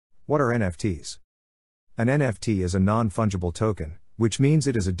What are NFTs? An NFT is a non-fungible token, which means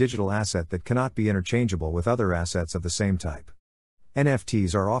it is a digital asset that cannot be interchangeable with other assets of the same type.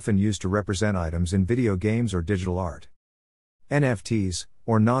 NFTs are often used to represent items in video games or digital art. NFTs,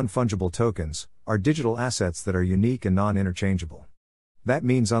 or non-fungible tokens, are digital assets that are unique and non-interchangeable. That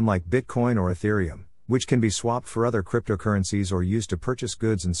means unlike Bitcoin or Ethereum, which can be swapped for other cryptocurrencies or used to purchase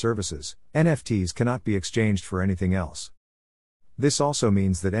goods and services, NFTs cannot be exchanged for anything else. This also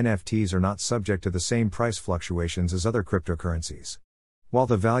means that NFTs are not subject to the same price fluctuations as other cryptocurrencies. While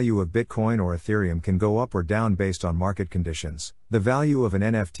the value of Bitcoin or Ethereum can go up or down based on market conditions, the value of an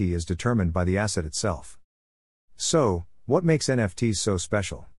NFT is determined by the asset itself. So, what makes NFTs so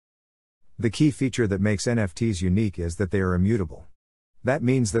special? The key feature that makes NFTs unique is that they are immutable. That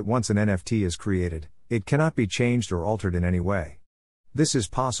means that once an NFT is created, it cannot be changed or altered in any way. This is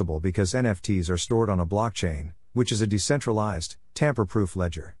possible because NFTs are stored on a blockchain, which is a decentralized, tamper-proof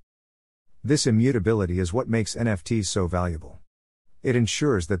ledger. This immutability is what makes NFTs so valuable. It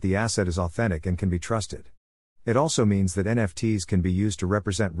ensures that the asset is authentic and can be trusted. It also means that NFTs can be used to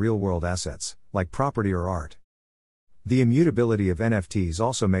represent real-world assets, like property or art. The immutability of NFTs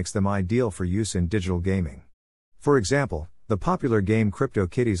also makes them ideal for use in digital gaming. For example, the popular game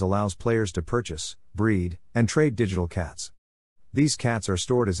CryptoKitties allows players to purchase, breed, and trade digital cats. These cats are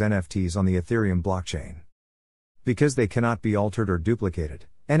stored as NFTs on the Ethereum blockchain. Because they cannot be altered or duplicated,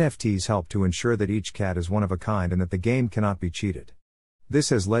 NFTs help to ensure that each cat is one of a kind and that the game cannot be cheated. This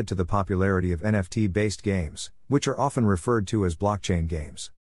has led to the popularity of NFT-based games, which are often referred to as blockchain games.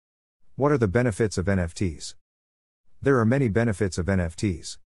 What are the benefits of NFTs? There are many benefits of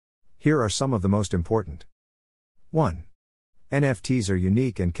NFTs. Here are some of the most important. 1. NFTs are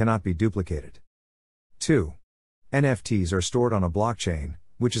unique and cannot be duplicated. 2. NFTs are stored on a blockchain,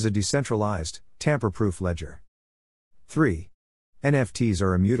 which is a decentralized, tamper-proof ledger. 3. NFTs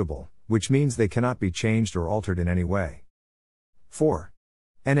are immutable, which means they cannot be changed or altered in any way. 4.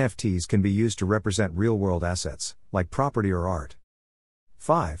 NFTs can be used to represent real-world assets, like property or art.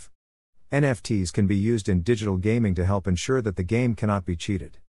 5. NFTs can be used in digital gaming to help ensure that the game cannot be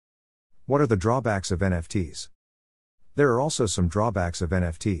cheated. What are the drawbacks of NFTs? There are also some drawbacks of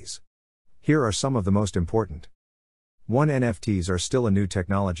NFTs. Here are some of the most important. 1. NFTs are still a new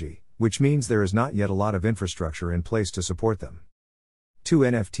technology, which means there is not yet a lot of infrastructure in place to support them. 2.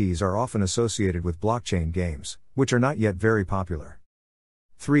 NFTs are often associated with blockchain games, which are not yet very popular.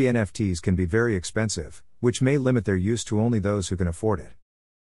 3. NFTs can be very expensive, which may limit their use to only those who can afford it.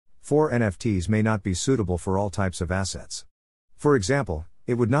 4. NFTs may not be suitable for all types of assets. For example,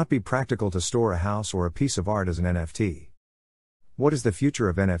 it would not be practical to store a house or a piece of art as an NFT. What is the future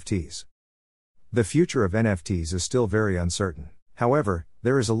of NFTs? The future of NFTs is still very uncertain. However,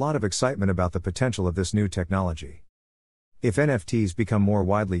 there is a lot of excitement about the potential of this new technology. If NFTs become more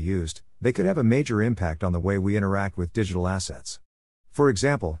widely used, they could have a major impact on the way we interact with digital assets. For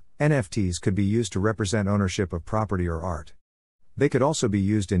example, NFTs could be used to represent ownership of property or art. They could also be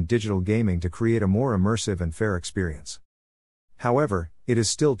used in digital gaming to create a more immersive and fair experience. However, it is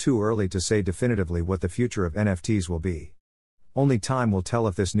still too early to say definitively what the future of NFTs will be. Only time will tell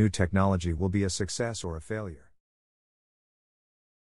if this new technology will be a success or a failure.